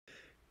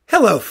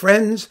Hello,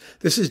 friends.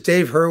 This is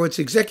Dave Hurwitz,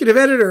 executive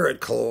editor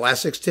at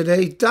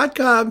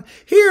ClassicsToday.com,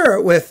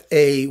 here with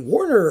a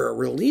Warner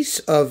release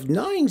of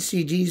 9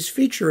 CDs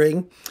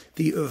featuring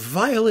the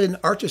violin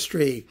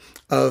artistry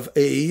of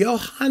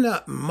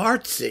Johanna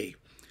Martzy.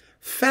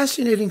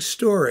 Fascinating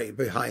story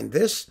behind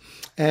this.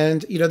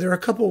 And, there are a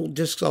couple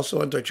discs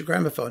also on Deutsche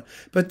Grammophon,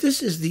 but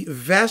this is the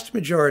vast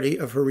majority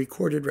of her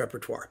recorded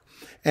repertoire.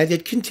 And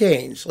it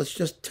contains, let's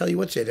just tell you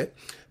what's in it,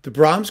 the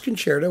Brahms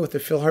Concerto with the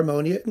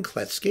Philharmonia in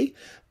Kletzky,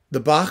 the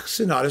Bach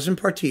Sonatas and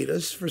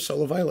Partitas for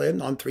solo violin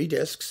on 3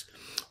 discs,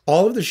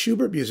 all of the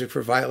Schubert music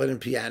for violin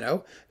and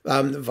piano,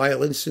 the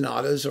violin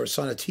sonatas or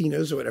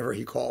sonatinas or whatever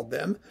he called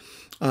them,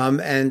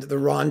 and the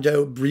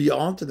Rondo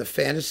Brilliant and the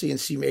Fantasy in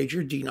C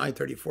major,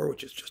 D934,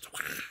 which is just,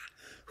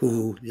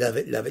 ooh, love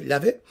it, love it,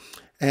 love it.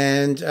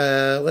 And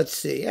let's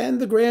see,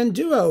 and the Grand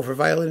Duo for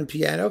violin and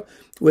piano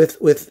with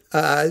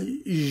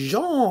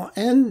Jean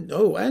and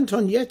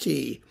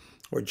Antonietti,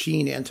 or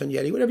Gene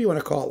Antonietti, whatever you want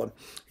to call him.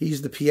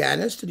 He's the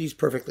pianist, and he's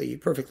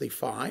perfectly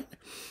fine.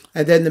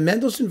 And then the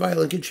Mendelssohn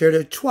Violin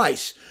Concerto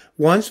twice,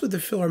 once with the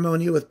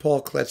Philharmonia with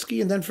Paul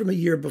Kletzky, and then from a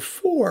year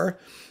before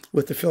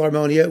with the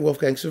Philharmonia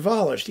Wolfgang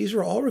Sawallisch. These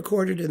were all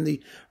recorded in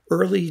the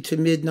early to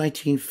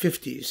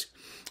mid-1950s.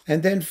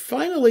 And then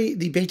finally,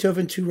 the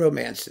Beethoven 2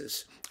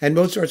 Romances, and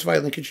Mozart's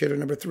Violin Concerto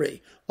No.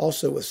 3,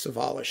 also with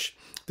Sawallisch.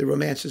 The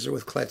Romances are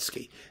with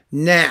Kletzky.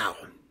 Now,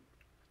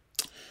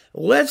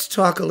 let's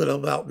talk a little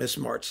about Miss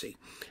Martzy.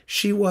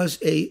 She was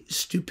a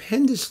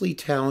stupendously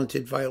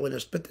talented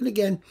violinist, but then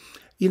again,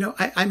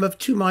 I'm of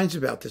two minds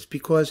about this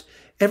because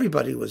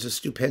everybody was a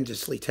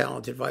stupendously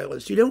talented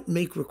violinist. You don't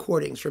make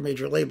recordings for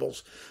major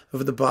labels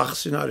of the Bach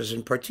sonatas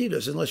and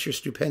partitas unless you're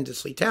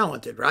stupendously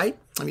talented, right?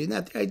 I mean,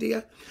 isn't that the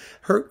idea?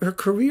 Her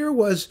career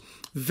was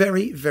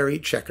very, very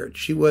checkered.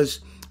 She was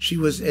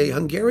a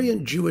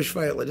Hungarian Jewish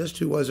violinist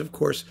who was, of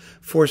course,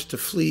 forced to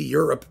flee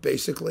Europe,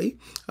 basically,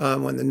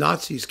 when the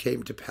Nazis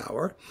came to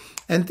power.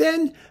 And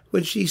then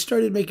when she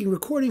started making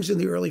recordings in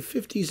the early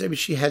 50s, I mean,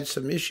 she had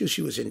some issues.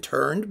 She was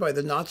interned by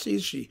the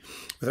Nazis.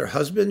 With her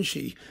husband,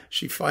 she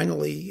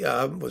finally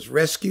was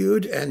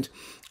rescued, and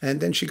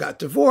then she got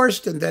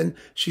divorced, and then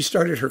she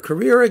started her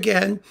career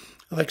again,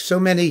 like so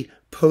many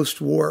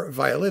post-war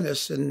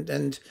violinists,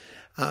 and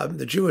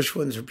the Jewish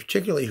ones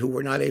particularly, who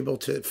were not able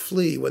to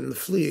flee when the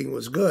fleeing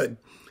was good.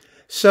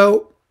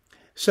 So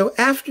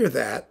after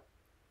that,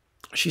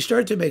 she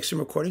started to make some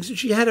recordings, and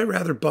she had a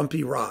rather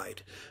bumpy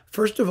ride.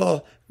 First of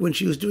all, when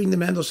she was doing the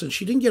Mendelssohn,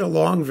 she didn't get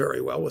along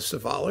very well with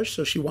Sawallisch,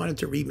 so she wanted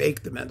to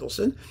remake the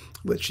Mendelssohn,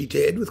 which she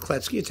did with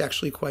Kletzky. It's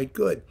actually quite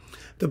good.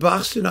 The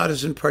Bach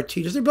Sonatas and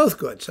Partitas, they're both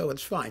good, so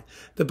it's fine.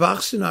 The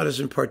Bach Sonatas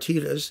and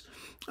Partitas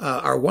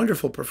are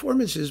wonderful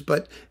performances,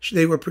 but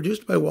they were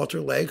produced by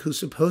Walter Legg, who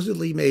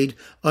supposedly made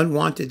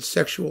unwanted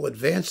sexual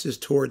advances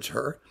towards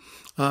her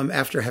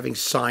after having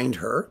signed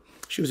her.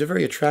 She was a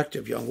very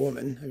attractive young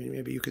woman. I mean,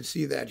 maybe you could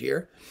see that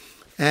here.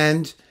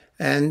 And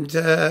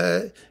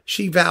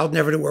she vowed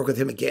never to work with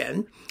him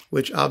again,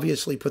 which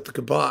obviously put the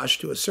kibosh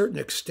to a certain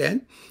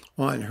extent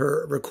on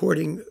her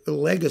recording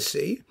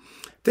legacy.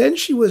 Then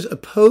she was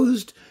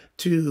opposed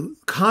to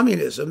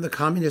communism, the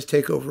communist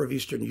takeover of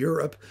Eastern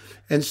Europe.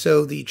 And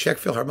so the Czech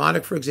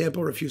Philharmonic, for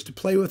example, refused to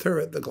play with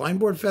her at the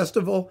Glyndebourne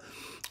Festival,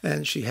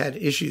 and she had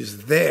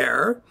issues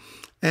there.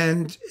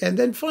 And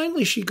then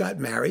finally she got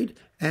married,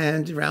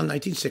 and around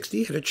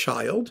 1960 had a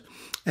child,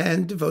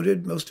 and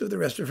devoted most of the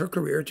rest of her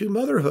career to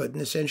motherhood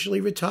and essentially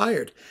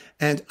retired.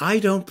 And I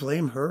don't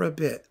blame her a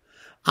bit.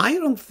 I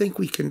don't think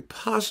we can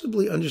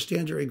possibly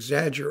understand or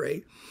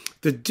exaggerate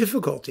the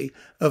difficulty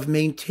of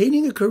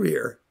maintaining a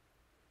career,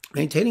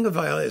 maintaining a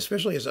violin,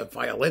 especially as a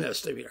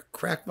violinist, I mean, a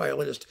crack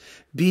violinist,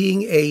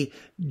 being a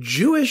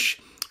Jewish,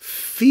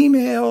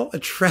 female,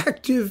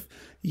 attractive,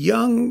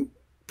 young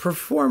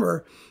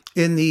performer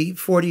in the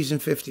 40s and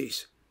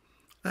 50s.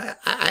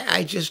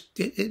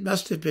 It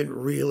must have been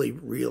really,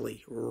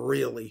 really,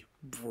 really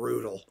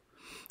brutal.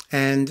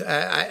 And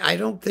I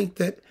don't think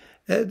that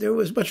there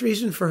was much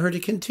reason for her to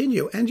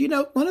continue. And,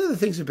 one of the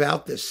things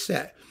about this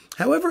set,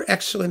 however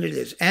excellent it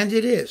is, and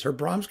it is, her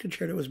Brahms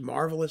Concerto is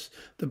marvelous.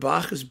 The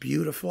Bach is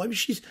beautiful. I mean,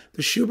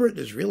 the Schubert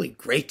is really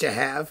great to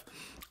have.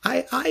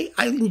 I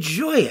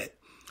enjoy it.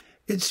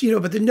 It's,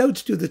 but the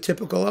notes do the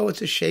typical, oh,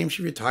 it's a shame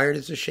she retired.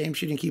 It's a shame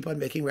she didn't keep on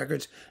making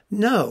records.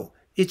 No,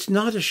 it's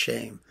not a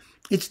shame.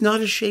 It's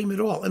not a shame at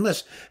all,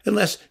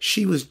 unless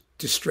she was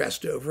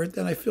distressed over it,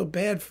 then I feel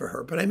bad for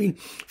her. But I mean,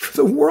 for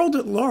the world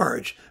at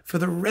large, for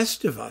the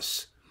rest of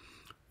us,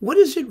 what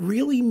does it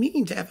really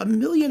mean to have a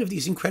million of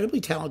these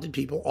incredibly talented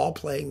people all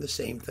playing the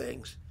same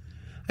things?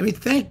 I mean,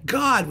 thank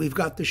God we've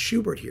got the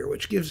Schubert here,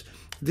 which gives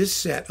this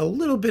set a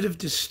little bit of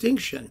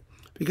distinction,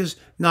 because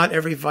not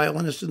every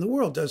violinist in the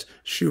world does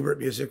Schubert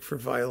music for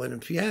violin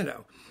and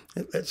piano.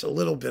 It's a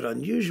little bit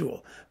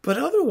unusual. But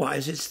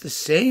otherwise, it's the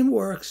same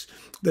works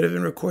that have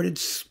been recorded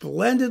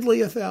splendidly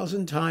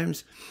 1,000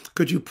 times.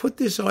 Could you put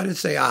this on and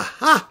say,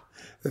 aha,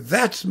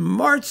 that's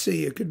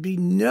Martzy. It could be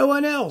no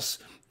one else.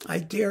 I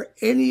dare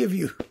any of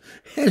you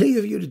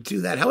to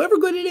do that, however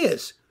good it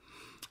is.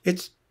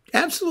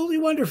 Absolutely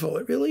wonderful.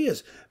 It really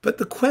is. But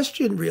the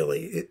question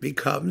really, it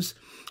becomes,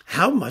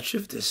 how much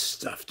of this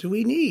stuff do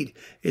we need?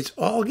 It's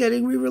all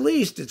getting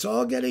re-released. It's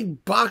all getting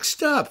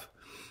boxed up.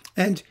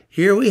 And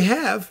here we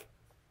have,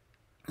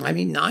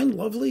 9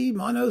 lovely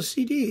mono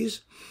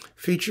CDs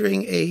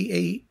featuring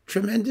a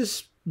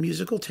tremendous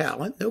musical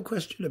talent, no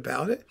question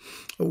about it,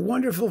 a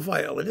wonderful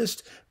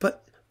violinist,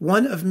 but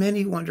one of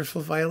many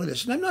wonderful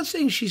violinists. And I'm not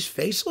saying she's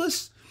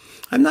faceless.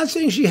 I'm not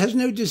saying she has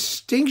no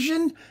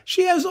distinction.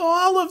 She has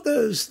all of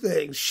those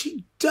things.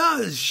 She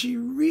does. She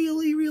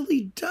really,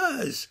 really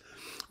does.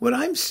 What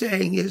I'm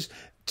saying is,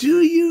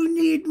 do you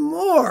need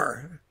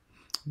more?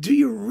 Do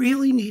you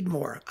really need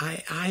more?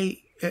 I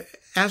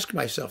ask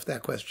myself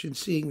that question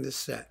seeing this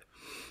set.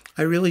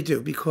 I really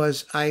do,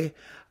 because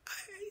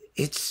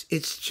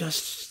it's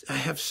just, I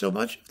have so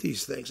much of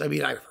these things.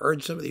 I've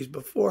heard some of these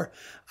before.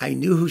 I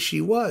knew who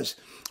she was.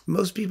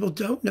 Most people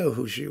don't know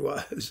who she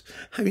was.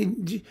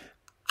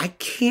 I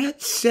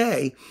can't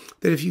say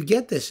that if you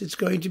get this, it's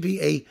going to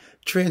be a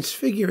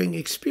transfiguring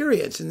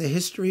experience in the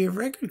history of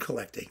record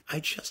collecting. I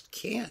just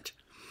can't.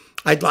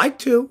 I'd like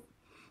to.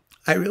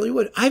 I really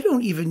would. I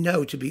don't even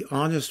know, to be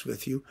honest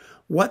with you,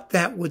 what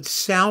that would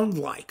sound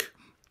like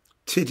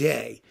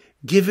today,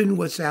 given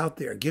what's out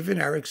there, given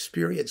our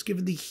experience,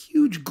 given the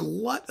huge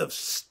glut of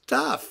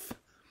stuff.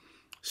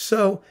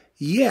 So,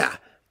 yeah,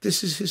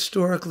 this is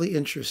historically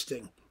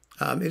interesting.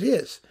 It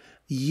is.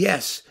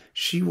 Yes,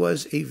 she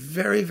was a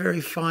very,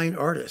 very fine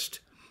artist,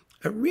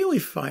 a really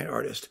fine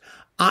artist.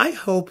 I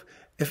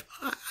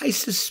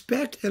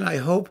suspect and I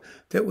hope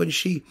that when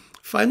she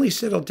finally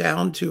settled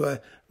down to a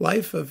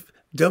life of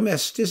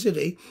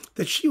domesticity,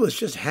 that she was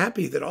just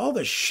happy that all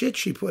the shit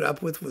she put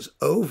up with was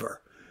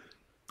over.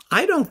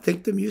 I don't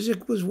think the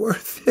music was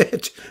worth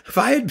it. If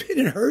I had been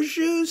in her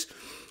shoes,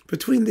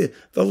 between the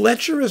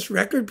lecherous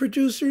record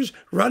producers,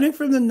 running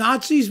from the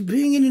Nazis,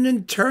 being in an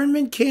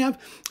internment camp,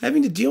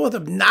 having to deal with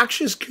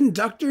obnoxious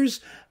conductors,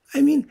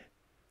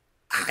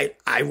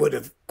 I would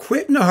have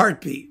quit in a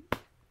heartbeat.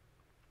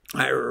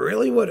 I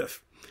really would have.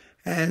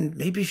 And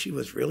maybe she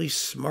was really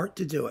smart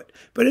to do it.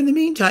 But in the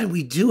meantime,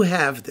 we do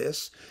have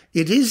this.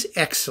 It is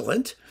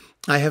excellent.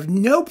 I have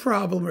no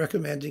problem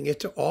recommending it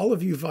to all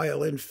of you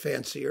violin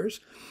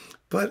fanciers.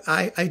 But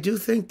I do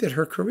think that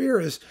her career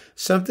is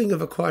something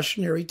of a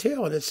cautionary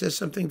tale, and it says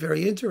something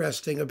very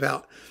interesting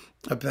about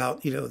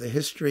the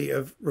history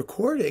of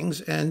recordings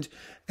and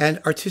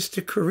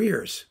artistic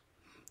careers.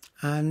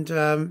 And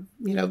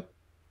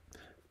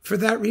for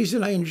that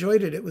reason, I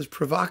enjoyed it. It was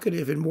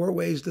provocative in more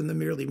ways than the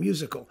merely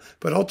musical,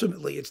 but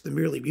ultimately it's the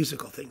merely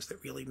musical things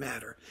that really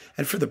matter.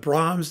 And for the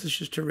Brahms, this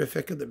is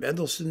terrific, and the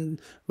Mendelssohn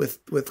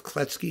with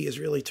Kletsky is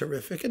really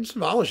terrific, and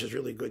Savalas is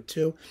really good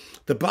too.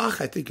 The Bach,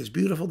 I think, is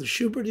beautiful. The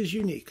Schubert is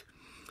unique.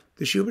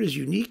 The Schubert is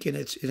unique in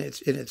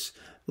its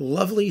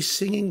lovely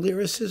singing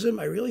lyricism.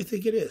 I really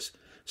think it is.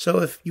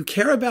 So if you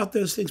care about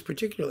those things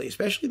particularly,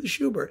 especially the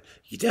Schubert,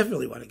 you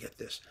definitely want to get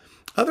this.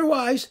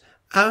 Otherwise,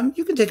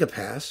 you can take a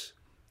pass.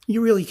 You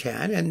really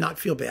can, and not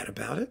feel bad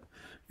about it.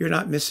 You're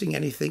not missing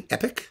anything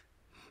epic.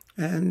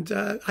 And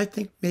I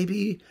think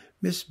maybe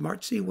Miss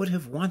Martzy would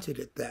have wanted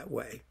it that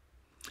way.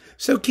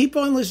 So keep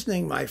on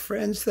listening, my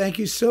friends. Thank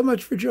you so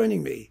much for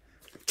joining me.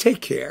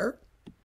 Take care.